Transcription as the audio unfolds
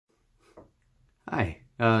Hi,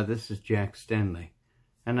 this is Jack Stanley,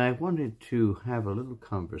 and I wanted to have a little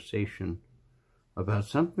conversation about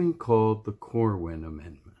something called the Corwin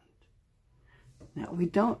Amendment. Now, we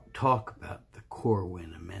don't talk about the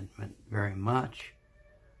Corwin Amendment very much,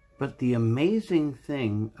 but the amazing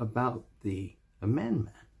thing about the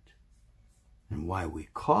amendment, and why we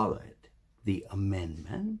call it the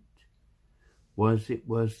amendment, was it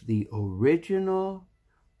was the original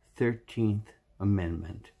 13th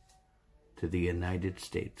Amendment to the United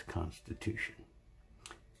States Constitution.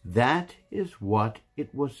 That is what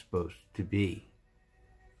it was supposed to be.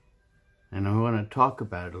 And I want to talk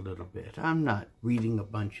about it a little bit. I'm not reading a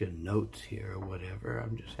bunch of notes here or whatever.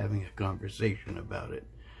 I'm just having a conversation about it.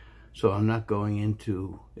 So I'm not going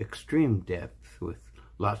into extreme depth with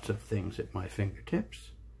lots of things at my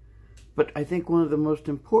fingertips. But I think one of the most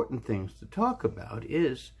important things to talk about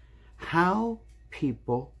is how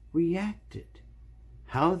people reacted,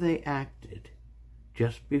 how they acted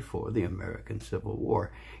just before the American Civil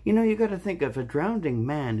War. You know, you got to think, if a drowning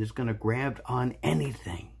man is going to grab on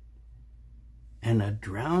anything, and a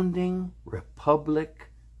drowning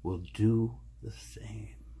republic will do the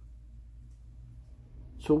same.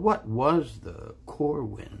 So what was the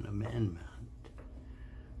Corwin Amendment?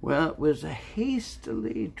 Well, it was a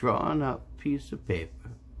hastily drawn up piece of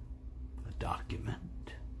paper, a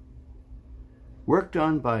document, worked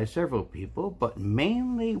on by several people, but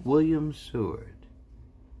mainly William Seward.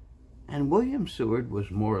 And William Seward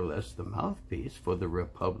was more or less the mouthpiece for the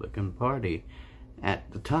Republican Party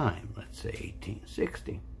at the time, let's say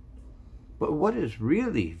 1860. But what is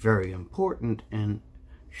really very important and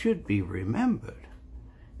should be remembered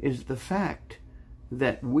is the fact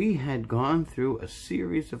that we had gone through a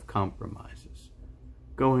series of compromises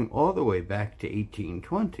going all the way back to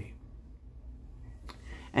 1820,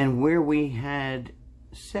 and where we had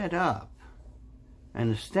set up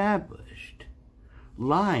and established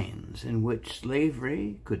lines in which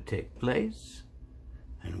slavery could take place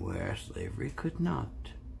and where slavery could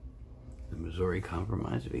not. The Missouri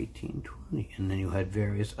Compromise of 1820, and then you had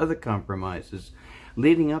various other compromises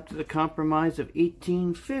leading up to the Compromise of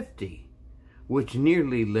 1850, which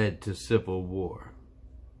nearly led to civil war.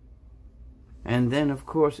 And then, of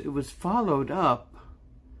course, it was followed up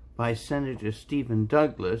by Senator Stephen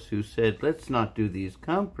Douglas, who said, let's not do these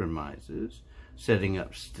compromises, setting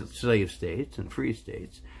up slave states and free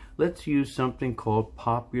states. Let's use something called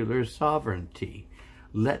popular sovereignty.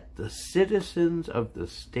 Let the citizens of the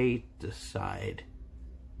state decide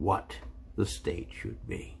what the state should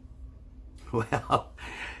be. Well,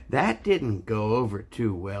 that didn't go over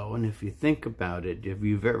too well, and if you think about it, if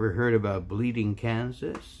you've ever heard about Bleeding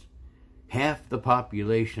Kansas, half the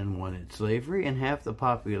population wanted slavery and half the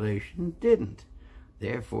population didn't.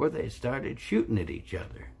 Therefore, they started shooting at each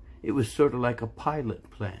other. It was sort of like a pilot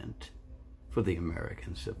plant for the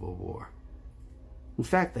American Civil War. In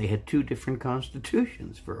fact, they had two different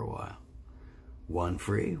constitutions for a while. One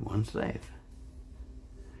free, one slave.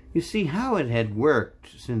 You see, how it had worked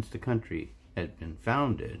since the country had been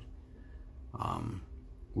founded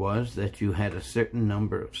was that you had a certain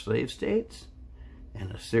number of slave states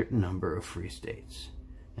and a certain number of free states.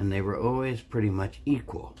 And they were always pretty much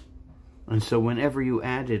equal. And so whenever you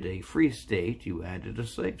added a free state, you added a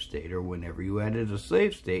slave state. Or whenever you added a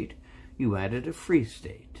slave state, you added a free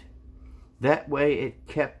state. That way it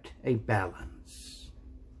kept a balance.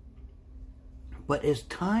 But as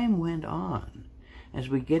time went on, as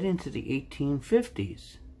we get into the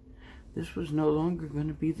 1850s, this was no longer going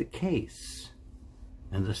to be the case.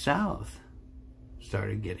 And the South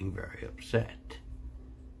started getting very upset.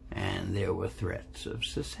 And there were threats of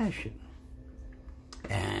secession.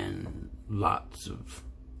 And lots of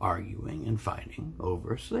arguing and fighting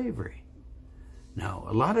over slavery. Now,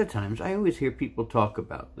 a lot of times, I always hear people talk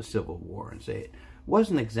about the Civil War and say it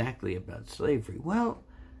wasn't exactly about slavery. Well,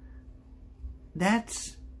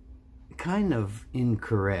 that's kind of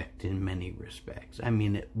incorrect in many respects. I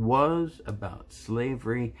mean, it was about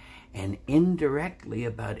slavery and indirectly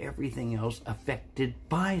about everything else affected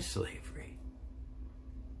by slavery.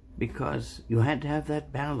 Because you had to have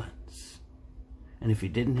that balance. And if you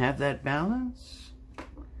didn't have that balance,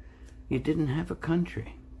 you didn't have a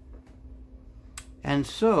country. And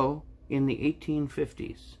so, in the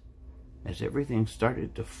 1850s, as everything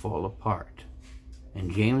started to fall apart,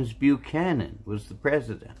 and James Buchanan was the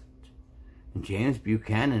president, and James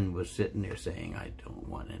Buchanan was sitting there saying, I don't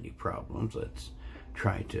want any problems, let's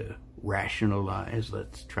try to rationalize,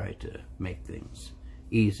 let's try to make things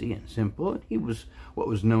easy and simple. And he was what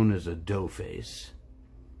was known as a doughface.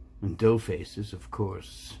 And doughfaces, of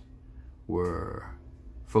course, were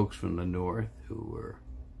folks from the North who were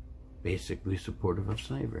basically supportive of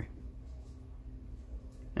slavery.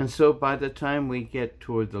 And so by the time we get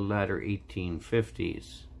toward the latter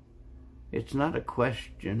 1850s, it's not a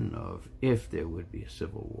question of if there would be a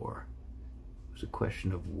civil war. It was a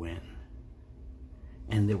question of when.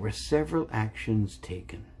 And there were several actions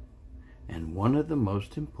taken. And one of the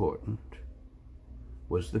most important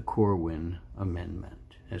was the Corwin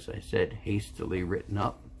Amendment. As I said, hastily written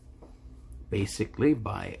up, basically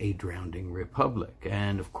by a drowning republic.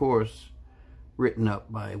 And of course, written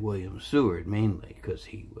up by William Seward mainly, because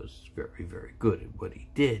he was very, very good at what he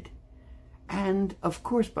did. And of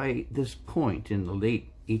course, by this point in the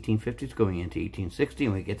late 1850s, going into 1860,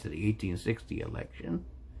 when we get to the 1860 election,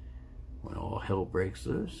 when all hell breaks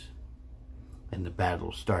loose, and the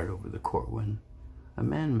battles start over the Corwin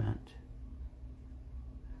Amendment.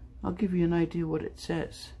 I'll give you an idea what it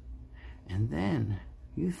says. And then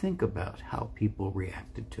you think about how people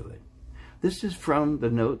reacted to it. This is from the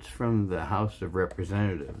notes from the House of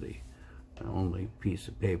Representatives, the only piece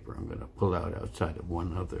of paper I'm going to pull out outside of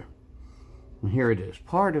one other. And here it is,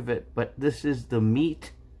 part of it, but this is the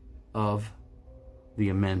meat of the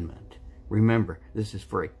amendment. Remember, this is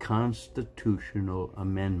for a constitutional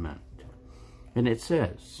amendment. And it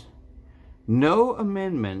says, "No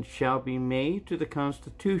amendment shall be made to the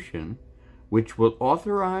Constitution which will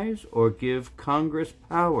authorize or give Congress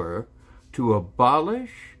power to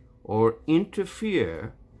abolish or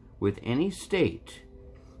interfere with any state,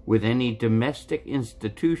 with any domestic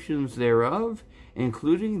institutions thereof,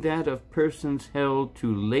 including that of persons held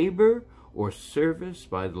to labor or service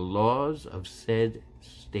by the laws of said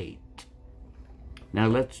state." Now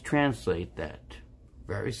let's translate that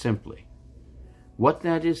very simply. What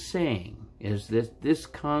that is saying is that this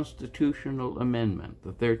constitutional amendment,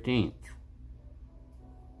 the 13th,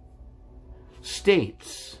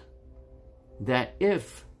 states that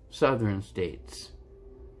if southern states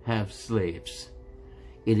have slaves,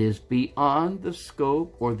 it is beyond the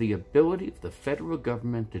scope or the ability of the federal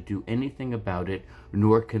government to do anything about it,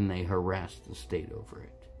 nor can they harass the state over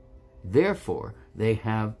it. Therefore, they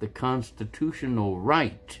have the constitutional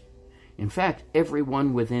right. In fact,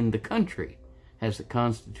 everyone within the country has the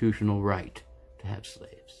constitutional right to have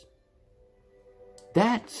slaves.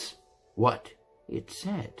 That's what it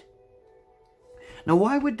said. Now,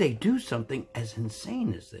 why would they do something as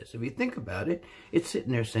insane as this? If you think about it, it's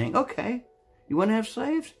sitting there saying, okay, you want to have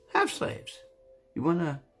slaves? Have slaves. You want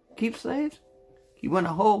to keep slaves? You want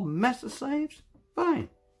a whole mess of slaves? Fine,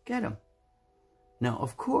 get them. Now,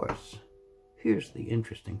 of course, here's the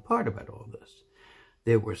interesting part about all this.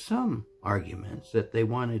 There were some arguments that they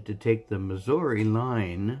wanted to take the Missouri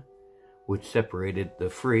line, which separated the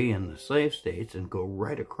free and the slave states, and go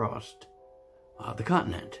right across the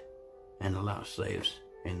continent and allow slaves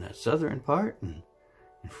in that southern part and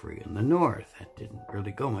free in the north. That didn't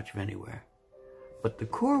really go much of anywhere. But the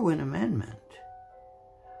Corwin Amendment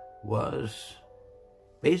was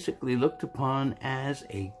basically looked upon as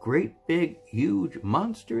a great big, huge,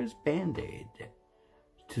 monstrous Band-Aid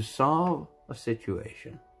to solve a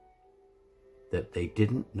situation that they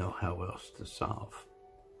didn't know how else to solve.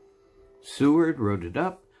 Seward wrote it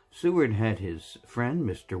up. Seward had his friend,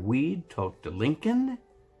 Mr. Weed, talk to Lincoln,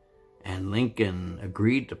 and Lincoln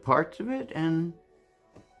agreed to parts of it and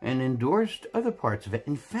endorsed other parts of it.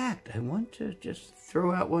 In fact, I want to just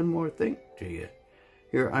throw out one more thing to you.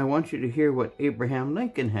 Here, I want you to hear what Abraham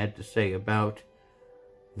Lincoln had to say about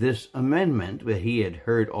this amendment that he had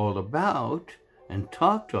heard all about and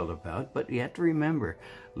talked all about, but you have to remember,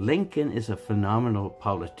 Lincoln is a phenomenal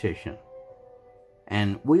politician.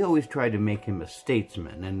 And we always try to make him a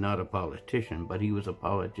statesman and not a politician, but he was a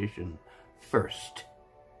politician first.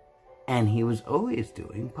 And he was always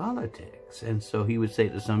doing politics. And so he would say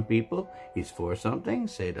to some people, he's for something,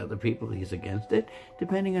 say to other people, he's against it,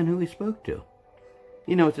 depending on who he spoke to.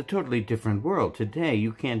 You know, it's a totally different world. Today,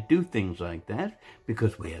 you can't do things like that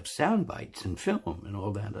because we have sound bites and film and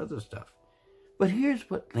all that other stuff. But here's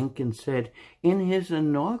what Lincoln said in his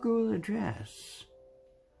inaugural address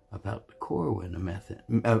about the Corwin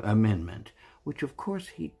Amendment, which of course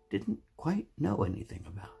he didn't quite know anything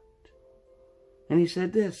about. And he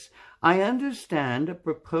said this: "I understand a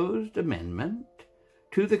proposed amendment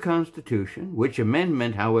to the Constitution, which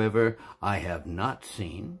amendment, however, I have not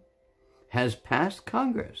seen, has passed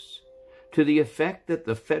Congress to the effect that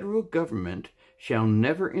the federal government shall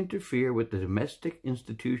never interfere with the domestic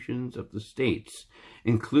institutions of the states,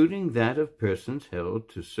 including that of persons held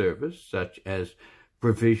to service, such as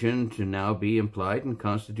provision to now be implied in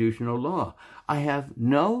constitutional law. I have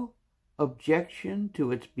no objection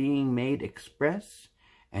to its being made express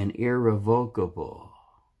and irrevocable."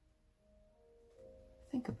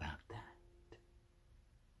 Think about that.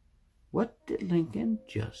 What did Lincoln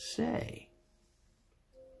just say?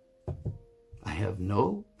 I have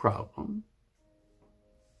no problem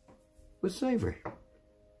with slavery.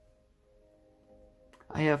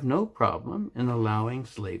 I have no problem in allowing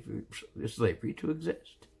slavery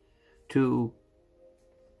to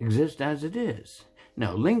exist as it is.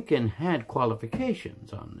 Now, Lincoln had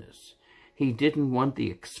qualifications on this. He didn't want the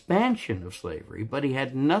expansion of slavery, but he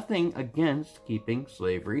had nothing against keeping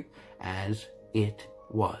slavery as it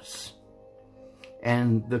was.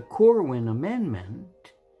 And the Corwin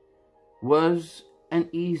Amendment was an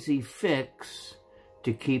easy fix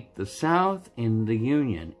to keep the South in the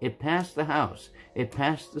Union. It passed the House. It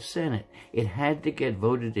passed the Senate. It had to get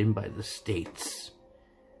voted in by the states.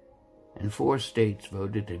 And 4 states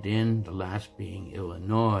voted it in, the last being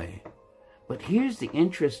Illinois. But here's the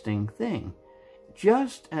interesting thing.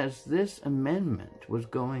 Just as this amendment was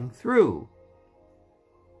going through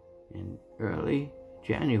in early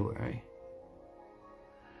January,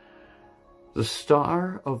 the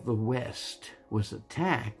Star of the West was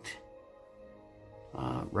attacked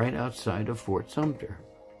right outside of Fort Sumter.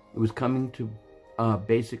 It was coming to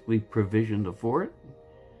basically provision the fort,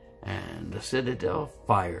 and the Citadel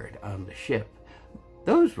fired on the ship.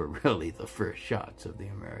 Those were really the first shots of the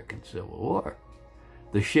American Civil War.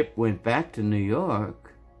 The ship went back to New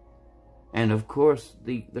York, and of course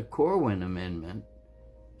the Corwin Amendment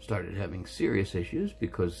started having serious issues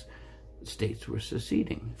because states were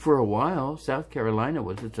seceding. For a while, South Carolina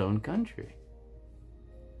was its own country.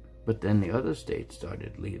 But then the other states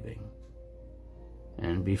started leaving.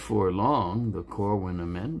 And before long, the Corwin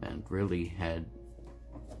Amendment really had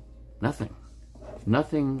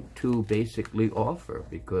nothing to basically offer,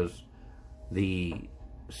 because the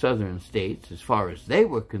southern states, as far as they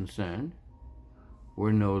were concerned,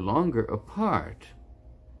 were no longer a part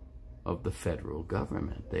of the federal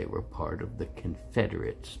government. They were part of the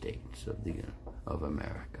Confederate States of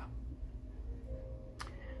America.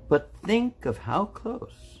 But think of how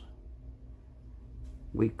close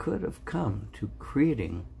we could have come to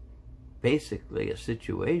creating basically a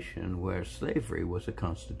situation where slavery was a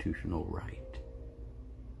constitutional right.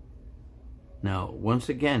 Now, once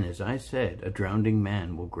again, as I said, a drowning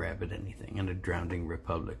man will grab at anything, and a drowning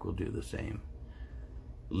republic will do the same.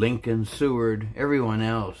 Lincoln, Seward, everyone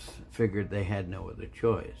else figured they had no other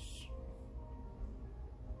choice.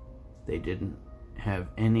 They didn't have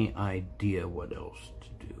any idea what else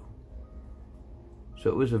to do.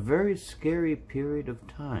 So it was a very scary period of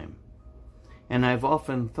time. And I've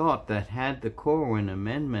often thought that had the Corwin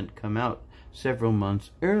Amendment come out several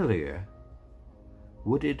months earlier,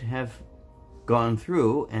 would it have gone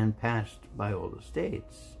through and passed by all the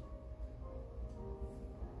states?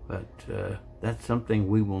 But that's something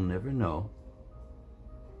we will never know.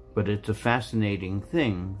 But it's a fascinating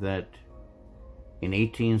thing that in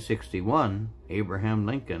 1861, Abraham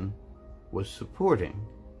Lincoln was supporting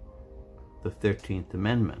the 13th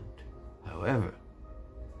Amendment. However,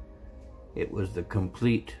 it was the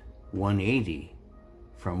complete 180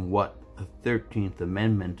 from what the 13th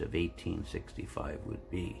Amendment of 1865 would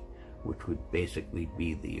be, which would basically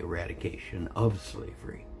be the eradication of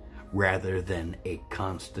slavery, rather than a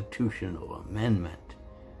constitutional amendment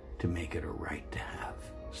to make it a right to have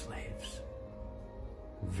slaves.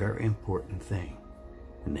 Very important thing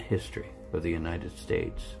in the history of the United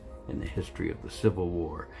States, in the history of the Civil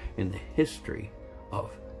War, in the history of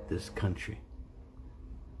this country.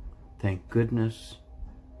 Thank goodness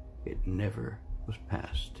it never was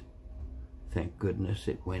passed. Thank goodness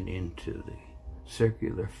it went into the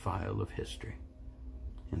circular file of history.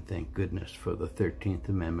 And thank goodness for the 13th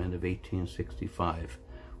Amendment of 1865,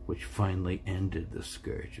 which finally ended the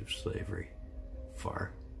scourge of slavery,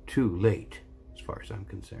 far too late, as far as I'm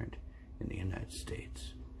concerned, in the United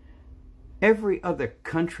States. Every other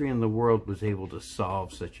country in the world was able to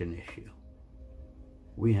solve such an issue.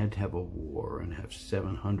 We had to have a war and have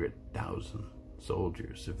 700,000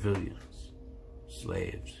 soldiers, civilians,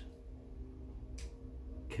 slaves,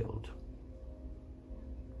 killed,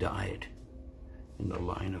 died in the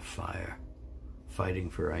line of fire, fighting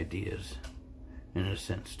for ideas, and in a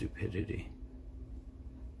sense, stupidity.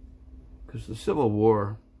 Because the Civil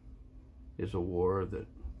War is a war that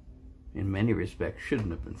in many respects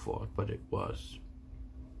shouldn't have been fought, but it was.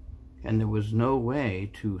 And there was no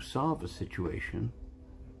way to solve a situation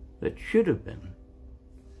that should have been,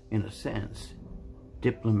 in a sense,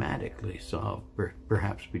 diplomatically solved,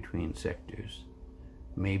 perhaps between sectors.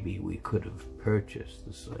 Maybe we could have purchased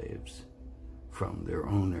the slaves from their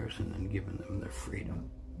owners and then given them their freedom.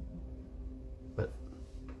 But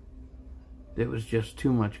there was just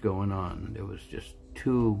too much going on. There was just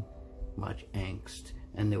too much angst,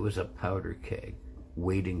 and there was a powder keg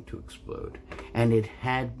waiting to explode. And it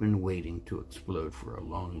had been waiting to explode for a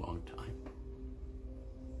long, long time.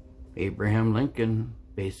 Abraham Lincoln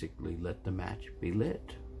basically let the match be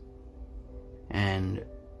lit. And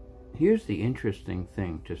here's the interesting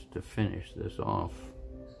thing, just to finish this off.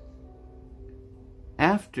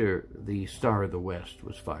 After the Star of the West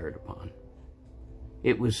was fired upon,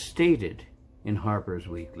 it was stated in Harper's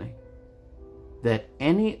Weekly that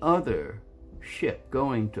any other ship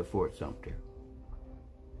going to Fort Sumter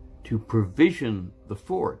to provision the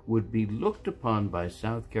fort would be looked upon by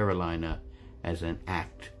South Carolina as an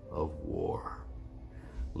act of war.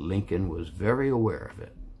 Lincoln was very aware of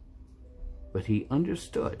it, but he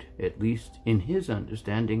understood, at least in his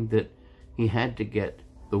understanding, that he had to get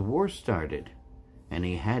the war started and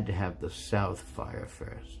he had to have the South fire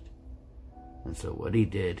first. And so what he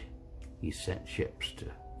did, he sent ships to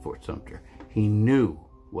Fort Sumter. He knew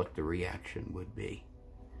what the reaction would be.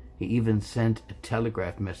 He even sent a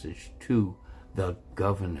telegraph message to the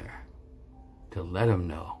governor to let him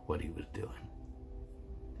know what he was doing.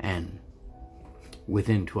 And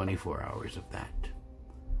within 24 hours of that,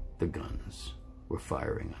 the guns were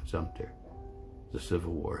firing on Sumter. The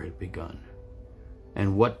Civil War had begun.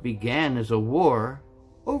 And what began as a war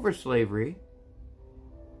over slavery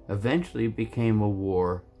eventually became a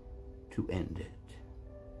war to end it.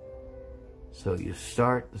 So you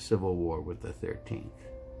start the Civil War with the 13th,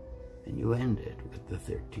 and you end it with the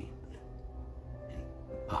 13th.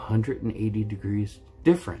 180 degrees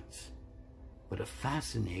difference, but a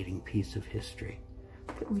fascinating piece of history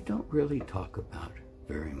that we don't really talk about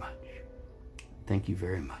very much. Thank you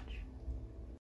very much.